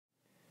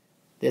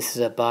This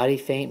is a body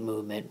feint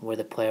movement where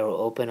the player will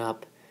open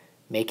up,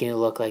 making it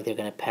look like they're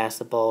going to pass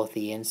the ball with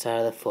the inside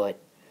of the foot,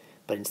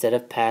 but instead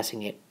of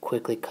passing it,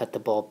 quickly cut the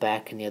ball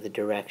back in the other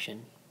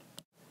direction.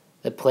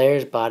 The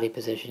player's body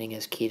positioning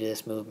is key to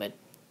this movement.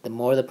 The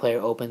more the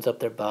player opens up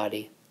their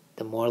body,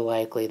 the more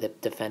likely the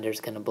defender is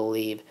going to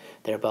believe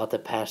they're about to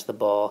pass the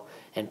ball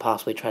and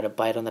possibly try to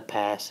bite on the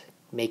pass,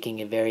 making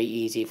it very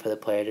easy for the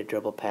player to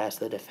dribble past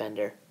the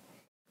defender.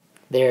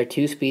 There are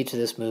two speeds to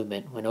this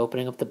movement. When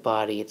opening up the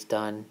body, it's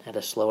done at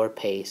a slower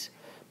pace,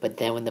 but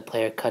then when the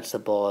player cuts the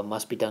ball, it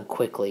must be done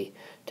quickly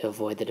to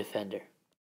avoid the defender.